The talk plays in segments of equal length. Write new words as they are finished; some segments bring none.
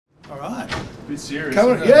bit serious.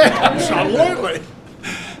 Yeah, absolutely.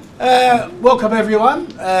 Welcome everyone.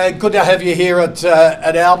 Good to have you here at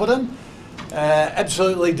Alberton.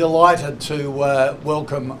 Absolutely delighted to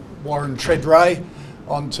welcome Warren Tredrea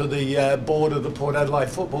onto the board of the Port Adelaide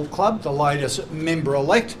Football Club, the latest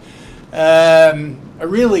member-elect. A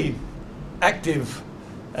really active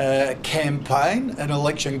campaign, an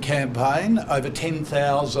election campaign. Over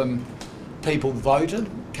 10,000 people voted,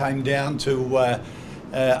 came down to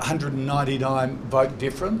 199 vote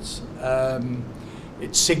difference.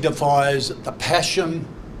 It signifies the passion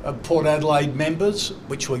of Port Adelaide members,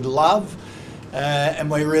 which we love, and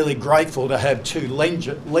we're really grateful to have two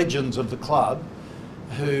legends of the club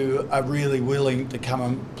who are really willing to come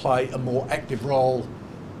and play a more active role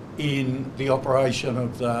in the operation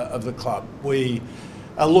of the club. We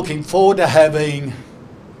are looking forward to having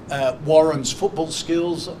Warren's football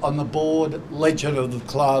skills on the board, legend of the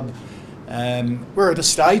club. We're at a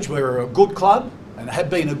stage where we're a good club and have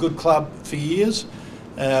been a good club for years.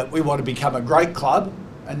 We want to become a great club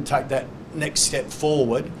and take that next step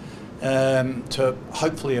forward to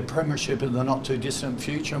hopefully a premiership in the not too distant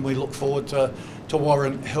future, and we look forward to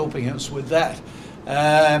Warren helping us with that.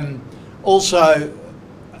 Also,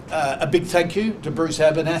 a big thank you to Bruce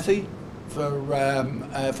Abernathy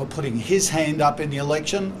for putting his hand up in the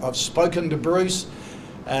election. I've spoken to Bruce.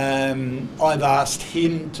 I've asked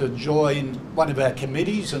him to join one of our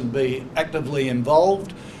committees and be actively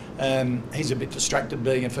involved. He's a bit distracted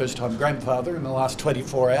being a first-time grandfather in the last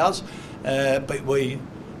 24 hours, but we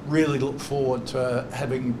really look forward to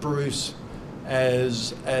having Bruce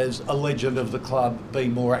as a legend of the club be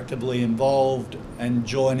more actively involved and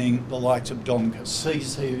joining the likes of Dom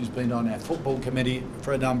Cassisi, who's been on our football committee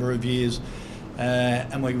for a number of years,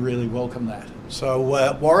 and we really welcome that. So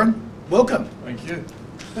Warren, welcome. Thank you.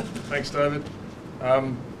 Thanks, David.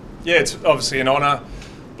 Yeah, it's obviously an honour.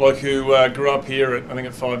 Bloke who grew up here at, I think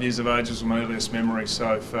at 5 years of age was my earliest memory,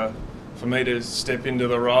 so for me to step into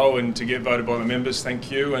the role and to get voted by the members,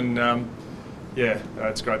 thank you. And yeah,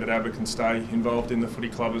 it's great that Albert can stay involved in the footy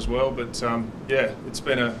club as well. But yeah, it's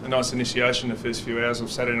been a nice initiation the first few hours. I've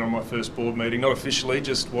sat in on my first board meeting, not officially,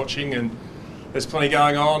 just watching, and there's plenty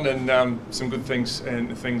going on and some good things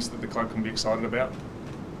and things that the club can be excited about.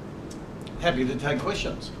 Happy to take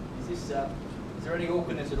questions. Is there any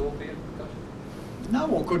awkwardness at all for you? No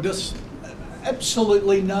awkwardness,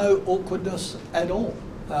 absolutely no awkwardness at all.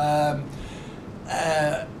 Our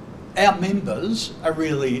members are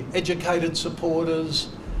really educated supporters.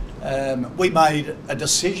 We made a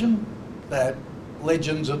decision that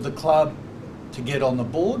legends of the club to get on the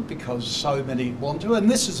board because so many want to, and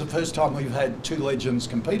this is the first time we've had two legends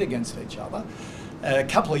compete against each other. A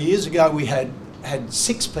couple of years ago we had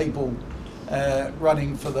 6 people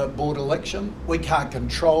running for the board election. We can't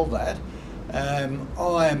control that.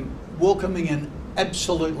 I'm welcoming and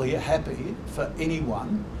absolutely happy for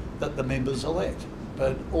anyone that the members elect,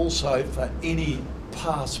 but also for any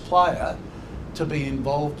past player to be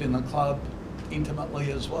involved in the club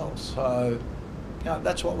intimately as well. So, you know,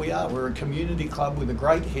 that's what we are. We're a community club with a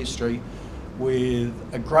great history,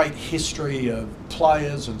 of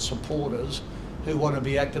players and supporters who want to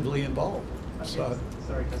be actively involved. So,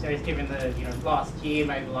 sorry, because given the last year,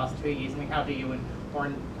 maybe the last 2 years, I mean, how do you and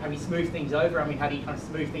Warren, have you smoothed things over? I mean, how do you kind of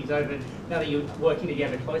smooth things over now that you're working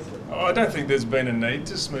together closely? Oh, I don't think there's been a need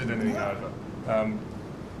to smooth anything over.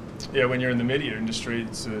 Yeah, when you're in the media industry,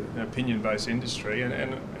 it's an opinion-based industry,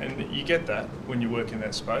 and you get that when you work in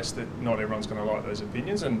that space, that not everyone's going to like those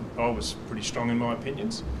opinions, and I was pretty strong in my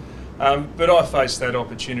opinions. But I faced that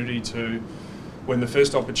opportunity when the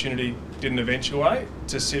first opportunity didn't eventuate,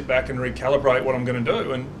 to sit back and recalibrate what I'm going to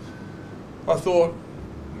do. And I thought,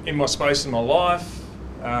 in my space in my life,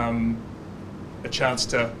 a chance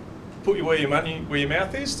to put you where your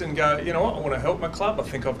mouth is and go, you know what, I want to help my club. I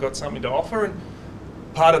think I've got something to offer. And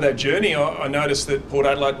part of that journey, I noticed that Port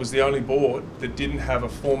Adelaide was the only board that didn't have a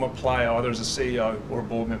former player, either as a CEO or a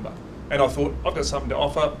board member. And I thought, I've got something to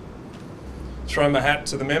offer. Throw my hat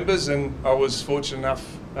to the members, and I was fortunate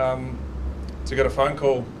enough to get a phone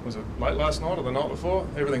call, was it late last night or the night before?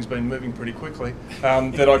 Everything's been moving pretty quickly,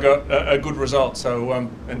 that I got a good result. So,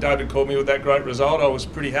 and David called me with that great result. I was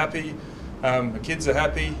pretty happy. The kids are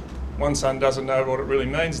happy. One son doesn't know what it really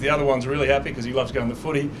means. The other one's really happy because he loves going to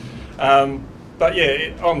footy. But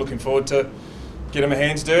yeah, I'm looking forward to getting my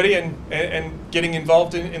hands dirty and getting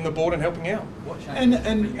involved in the board and helping out. And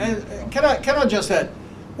can I just add,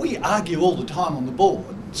 we argue all the time on the board.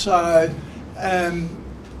 So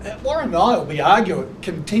Warren and I will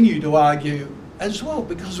continue to argue as well,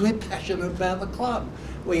 because we're passionate about the club.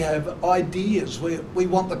 We have ideas. We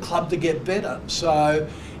want the club to get better. So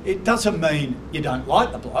it doesn't mean you don't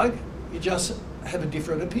like the bloke. you just have a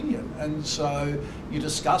different opinion, and so you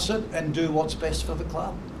discuss it and do what's best for the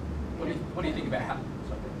club. What do you think about how?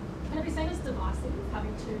 And have you seen as divisive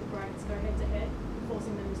having two grades go head to head,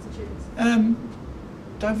 forcing members to choose?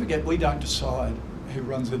 Don't forget, we don't decide who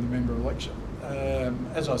runs in the member election.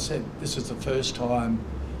 As I said, this is the first time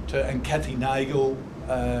and Kathy Nagel,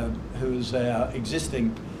 who is our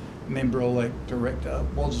existing member-elect director,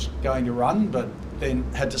 was going to run, but then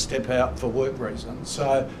had to step out for work reasons.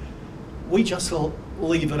 So we just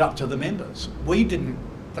leave it up to the members.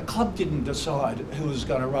 The club didn't decide who was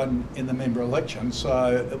going to run in the member election,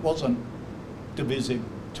 so it wasn't divisive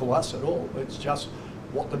to us at all. It's just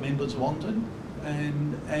what the members wanted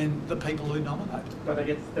and the people who nominated. But I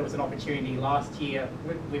guess there was an opportunity last year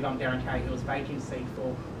with Darren Cahill's vacancy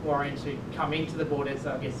for Warren to come into the board as,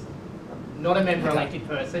 I guess, not a member-elected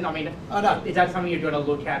person. I mean, is that something you're going to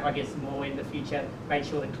look at, I guess, more in the future? Make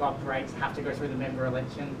sure the club rates have to go through the member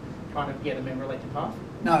election, kind of get a member-elected path?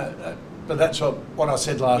 No, but that's what I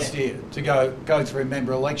said last year, to go through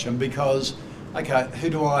member election, because, okay, who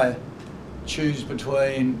do I choose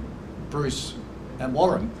between Bruce and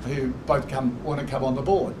Warren, who both want to come on the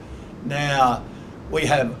board? Now, we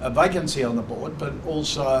have a vacancy on the board, but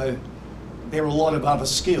also there are a lot of other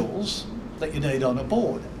skills that you need on a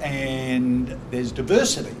board, and there's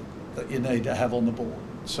diversity that you need to have on the board.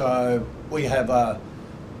 So we have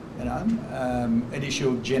an issue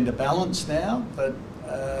of gender balance now, but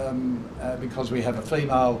because we have a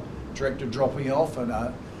female director dropping off and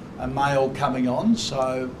a male coming on,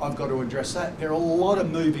 so I've got to address that. There are a lot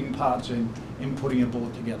of moving parts in putting a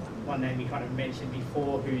board together. One name you kind of mentioned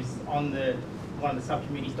before, who's on one of the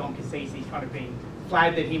subcommittees, Don Cassisi's kind of been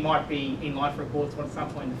flagged that he might be in line for a board spot at some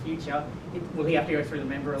point in the future. Will he have to go through the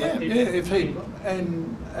member elected? Yeah,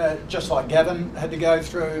 just like Gavin had to go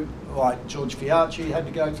through, like George Fiarchi had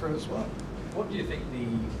to go through as well. What do you think the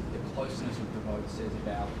closeness of the vote says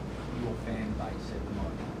about your fan base at the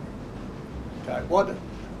moment? Okay,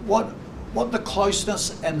 what the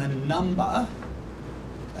closeness and the number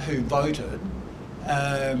who voted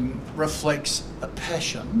reflects a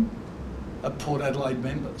passion of Port Adelaide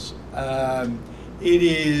members. It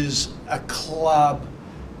is a club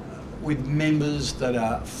with members that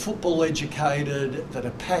are football educated, that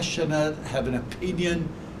are passionate, have an opinion,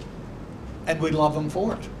 and we love them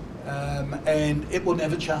for it. And it will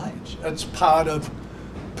never change. It's part of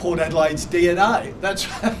Port Adelaide's DNA. That's,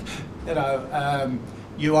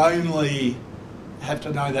 you only have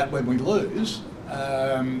to know that when we lose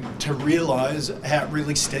to realise how it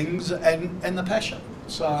really stings and the passion.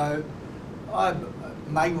 So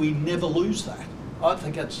may we never lose that. I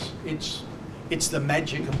think it's the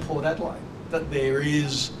magic of Port Adelaide, that there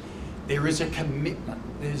is a commitment,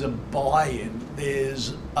 there's a buy-in,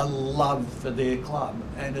 there's a love for their club,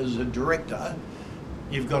 and as a director,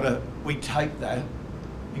 we take that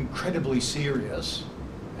incredibly serious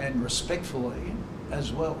and respectfully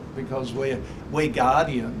as well, because we're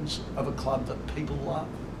guardians of a club that people love.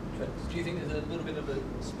 Do you think there's a little bit of a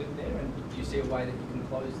split there, and do you see a way that you can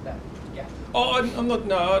close that gap? I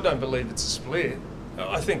don't believe it's a split.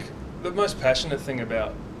 I think the most passionate thing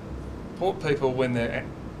about Port people, when they're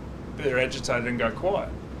agitated and go quiet,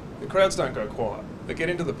 the crowds don't go quiet. They get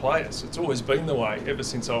into the players. It's always been the way, ever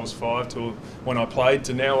since I was 5 to when I played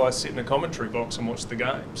to now I sit in a commentary box and watch the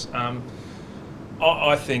games.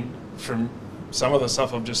 I think from some of the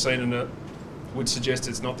stuff I've just seen in it would suggest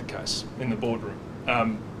it's not the case in the boardroom.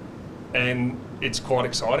 And it's quite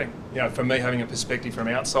exciting. For me, having a perspective from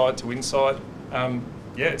outside to inside,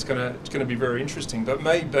 it's going to be very interesting. But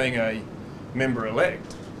me being a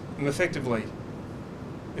member-elect, and effectively,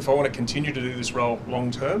 if I want to continue to do this role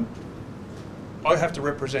long term, I have to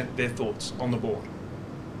represent their thoughts on the board.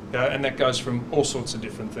 And that goes from all sorts of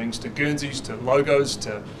different things, to Guernseys, to logos,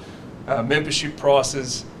 to membership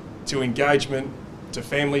prices, to engagement, to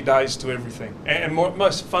family days, to everything. And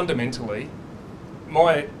most fundamentally,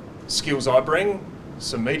 my skills I bring,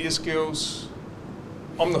 some media skills.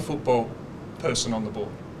 I'm the football person on the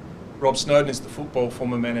board. Rob Snowden is the football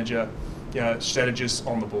former manager, strategist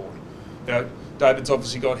on the board. David's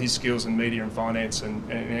obviously got his skills in media and finance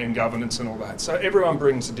and governance and all that. So everyone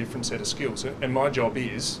brings a different set of skills, and my job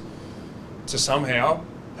is to somehow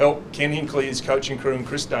help Ken Hinkley, his coaching crew, and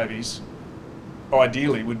Chris Davies,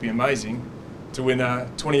 ideally would be amazing, to win a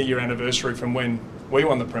 20-year anniversary from when we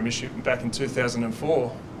won the premiership back in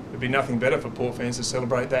 2004. It'd be nothing better for Port fans to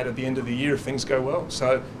celebrate that at the end of the year if things go well.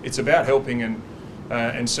 So it's about helping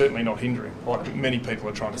and certainly not hindering, like many people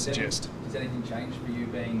are trying to suggest. Has anything changed for you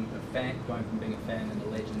being a fan, going from being a fan and a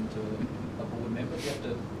legend to a board member? Do you have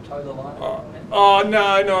to toe the line?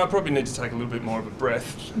 No, I probably need to take a little bit more of a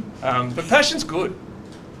breath. But passion's good.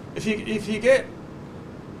 if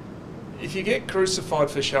you get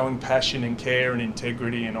crucified for showing passion and care and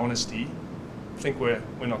integrity and honesty, I think we're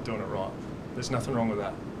not doing it right. There's nothing wrong with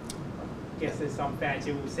that. I guess there's some fans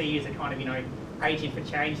who will see you as a kind of, agent for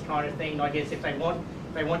change kind of thing. I guess if they want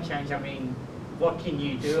change, I mean, what can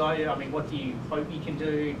you do? I mean, what do you hope you can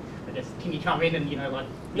do? I guess, can you come in and, No,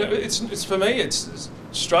 it's for me, it's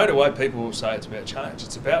straight away people will say it's about change.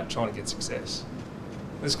 It's about trying to get success.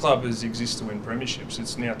 This club has existed to win premierships.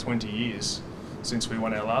 It's now 20 years since we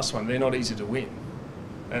won our last one. They're not easy to win.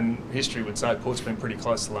 And history would say Port's been pretty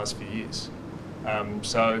close the last few years.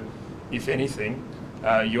 So, if anything,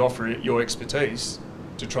 you offer your expertise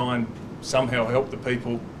to try and somehow help the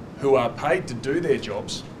people who are paid to do their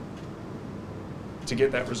jobs to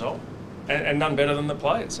get that result. And none better than the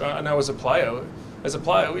players. I know as a player,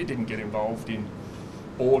 we didn't get involved in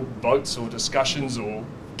board votes or discussions or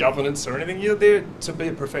governance or anything. You're there to be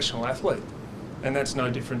a professional athlete. And that's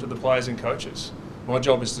no different to the players and coaches. My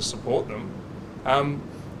job is to support them.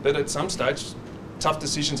 But at some stage, tough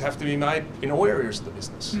decisions have to be made in all areas of the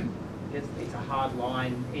business. It's a hard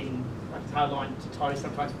line to toe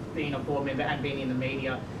sometimes, being a board member and being in the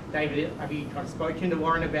media. David, have you kind of spoken to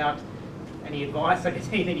Warren about any advice? I guess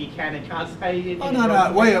anything you can and can't say?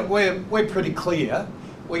 No. We're pretty clear.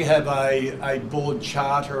 We have a board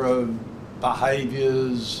charter of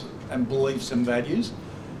behaviours and beliefs and values.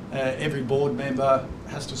 Every board member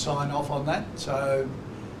has to sign off on that. So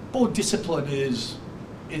board discipline is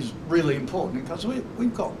really important because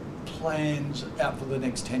we've got plans out for the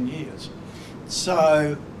next 10 years.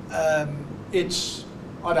 So I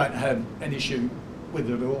don't have an issue with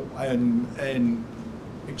it all, and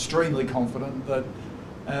extremely confident that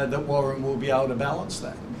Warren will be able to balance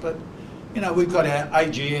that. But we've got our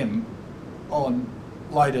AGM on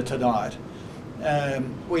later tonight.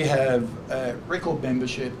 We have record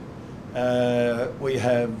membership. We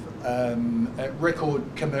have record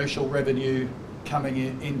commercial revenue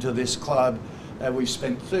coming into this club. We've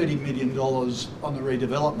spent $30 million on the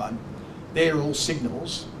redevelopment. They're all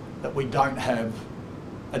signals that we don't have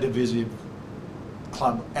a divisive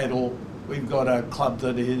club at all. We've got a club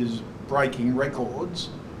that is breaking records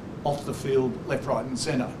off the field, left, right and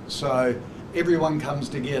centre. So everyone comes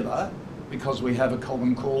together because we have a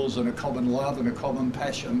common cause and a common love and a common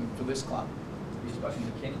passion for this club. Have you spoken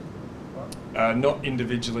to Kenny? Not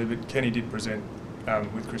individually, but Kenny did present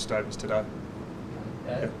with Chris Davis today.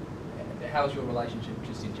 How's your relationship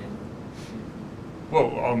just in general?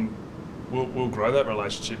 Well, we'll grow that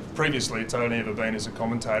relationship. Previously, it's only ever been as a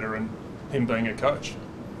commentator and him being a coach.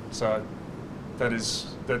 So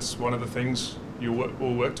that's one of the things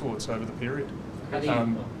we'll work towards over the period.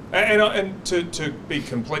 And to be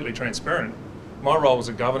completely transparent, my role is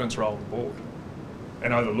a governance role on the board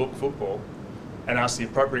and overlook football and ask the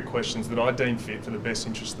appropriate questions that I deem fit for the best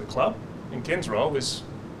interest of the club. And Ken's role is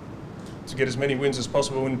to get as many wins as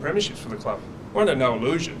possible in premierships for the club. We're under no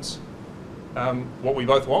illusions. What we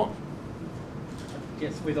both want.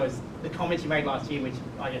 Yes, with the comments you made last year, which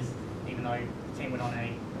I guess even though the team went on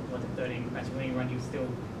a 13-match winning run, you still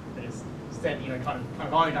said kind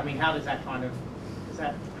of owned. I mean, how does that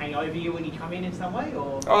hang over you when you come in some way,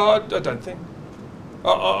 or? I don't think.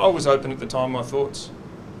 I was open at the time. My thoughts.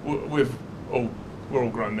 We're all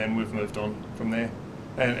grown men. We've moved on from there,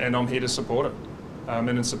 and I'm here to support it,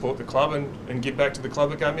 and support the club and give back to the club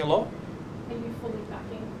that gave me a lot. Are you fully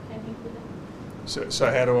backing Kenny with it?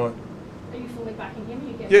 So how do I? Are you fully backing him?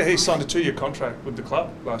 Yeah, he signed a 2-year contract with the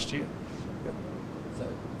club last year. Yeah. So,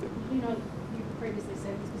 you previously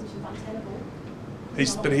said his position's untenable.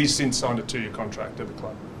 But he's since signed a 2-year contract to the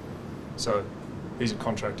club. So he's a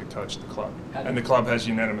contracted coach at the club. And the club has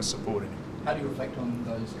unanimous support in him. How do you reflect on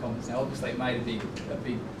those comments? Now, obviously it made a big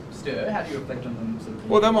stir. How do you reflect on them? Sort of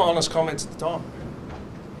well, they were my honest comments at the time.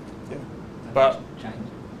 Yeah. Have they changed?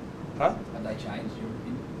 Huh? Have they changed, your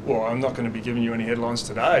opinion? Well, I'm not going to be giving you any headlines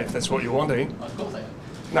today, if that's what you're wanting. Of course I am.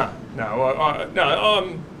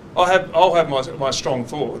 I'll have my strong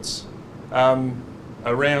thoughts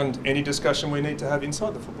around any discussion we need to have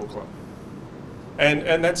inside the football club.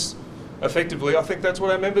 And that's effectively, I think that's what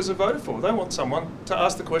our members have voted for. They want someone to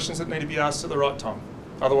ask the questions that need to be asked at the right time.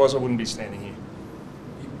 Otherwise, I wouldn't be standing here.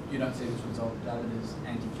 You don't see this result, David, as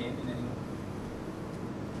anti-Kent in any way?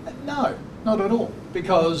 No, not at all.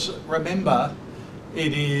 Because remember,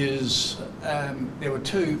 it is there were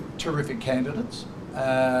 2 terrific candidates.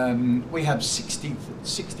 We have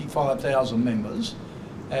 65,000 members.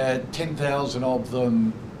 10,000 of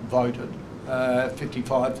them voted.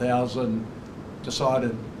 55,000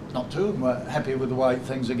 decided not to and were happy with the way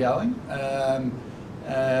things are going.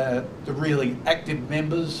 The really active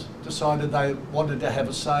members decided they wanted to have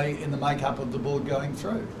a say in the makeup of the board going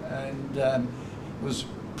through, and it was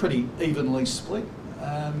pretty evenly split,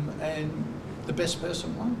 and the best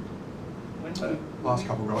person won. Last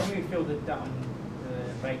couple, guys. When we filled the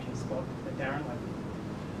vacant spot that Darren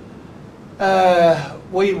left?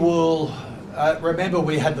 We will, remember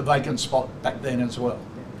we had the vacant spot back then as well.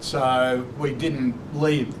 So we didn't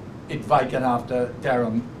leave it vacant after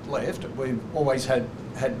Darren left. We've always had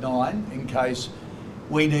 9 in case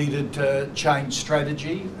we needed to change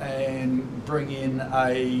strategy and bring in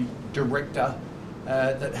a director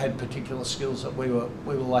that had particular skills that we were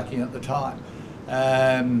lacking at the time.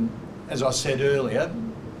 As I said earlier,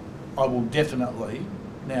 I will definitely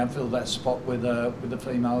now fill that spot with a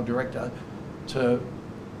female director to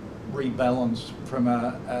rebalance from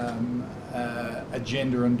a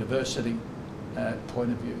gender and diversity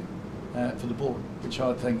point of view for the board, which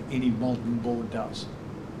I think any modern board does.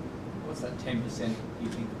 What's that 10% you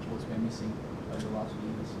think the board's been missing over the last few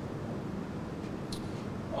years?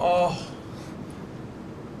 Oh,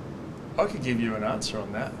 I could give you an answer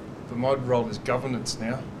on that, but my role is governance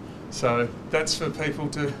now. So that's for people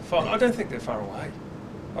to find. I don't think they're far away.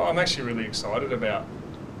 I'm actually really excited about.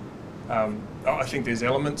 I think there's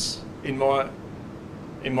elements in my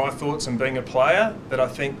thoughts and being a player that I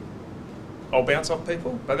think I'll bounce off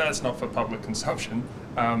people, but that's not for public consumption.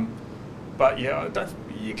 But yeah,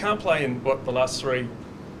 you can't play in what the last three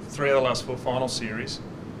of the last 4 final series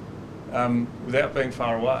without being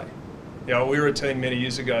far away. You know, we were a team many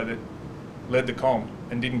years ago that led the comp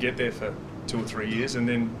and didn't get there for 2 or 3 years, and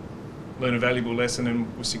then learned a valuable lesson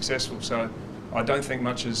and was successful. So I don't think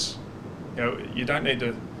much is, you know, you don't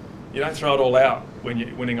throw it all out when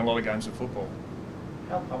you're winning a lot of games of football.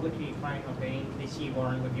 How public are you planning on being this year,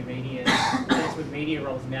 Warren, with your media, with media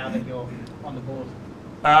roles now that you're on the board?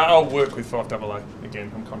 I'll work with 5AA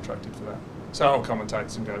again. I'm contracted for that, so I'll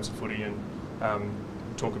commentate some games of footy and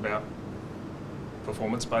talk about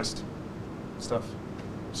performance-based stuff.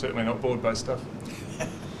 Certainly not board-based stuff.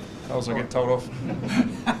 Else I get told off.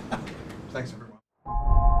 Thanks, everybody.